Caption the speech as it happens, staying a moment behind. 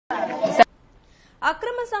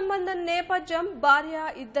అక్రమ సంబంధం నేపథ్యం భార్య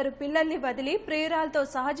ఇద్దరు పిల్లల్ని వదిలి ప్రియురాలతో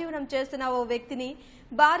సహజీవనం చేస్తున్న ఓ వ్యక్తిని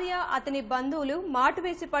భార్య అతని బంధువులు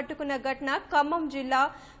మాటువేసి పట్టుకున్న ఘటన ఖమ్మం జిల్లా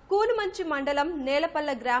కూనుమంచి మండలం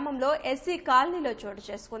నేలపల్ల గ్రామంలో ఎస్సీ కాలనీలో చోటు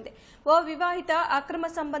చేసుకుంది. ఓ వివాహిత అక్రమ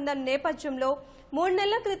సంబంధం నేపథ్యంలో 3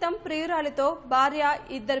 నెలల క్రితం ప్రియురాలితో భార్య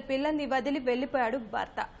ఇద్దరు పిల్లల్ని వదిలి వెళ్లిపోయాడు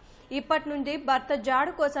భర్త. ఇప్పటి నుండి భర్త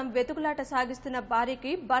జాడు కోసం వెతుకులాట సాగిస్తున్న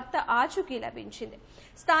భార్యకి భర్త ఆచూకీ లభించింది.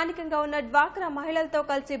 స్థానికంగా ఉన్న డ్వాక్రా మహిళలతో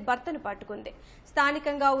కలిసి భర్తను పట్టుకుంది.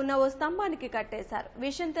 స్థానికంగా ఉన్న ఓ స్తంభానికి కట్టేశారు.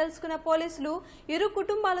 విషయం తెలుసుకున్న పోలీసులు ఇరు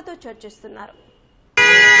కుటుంబాలతో చర్చిస్తున్నారు.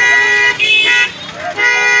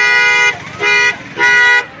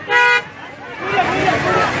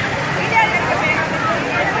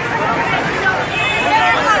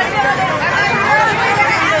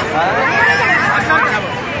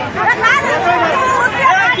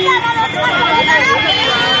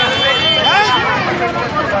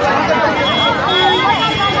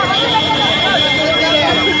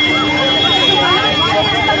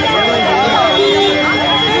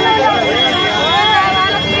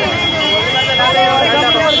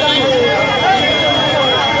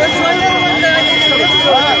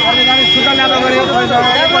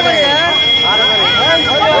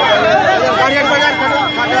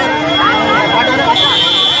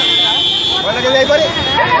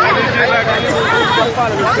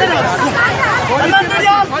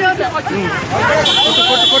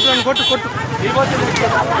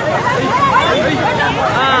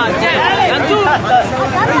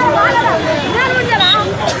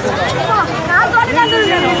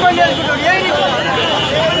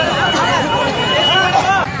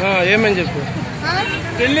 ఏమని చెప్పు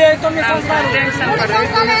పెళ్లి 9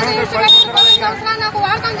 సంవత్సరాలు నాకు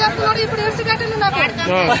వాడకం చేస్తున్నాడు. ఇప్పుడు ఇడిచిపెట్టిండు నాకు.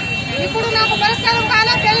 ఇప్పుడు నాకు పరిష్కారం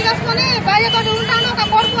కాలే. పెళ్లి చేసుకుని భార్యతో ఉంటాను. ఒక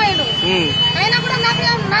కొడుకు అయ్యాడు. అయినా కూడా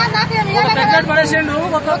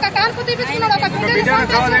ఒక కాన్పు తీపించుకున్నాడు.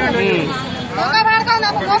 ఒక వాడకం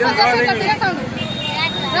నాకు మోసం చేసి తిరుగుతాడు.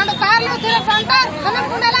 2 కార్లు తిరగంట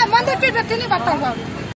మందు తిని పడతాడు బాబు.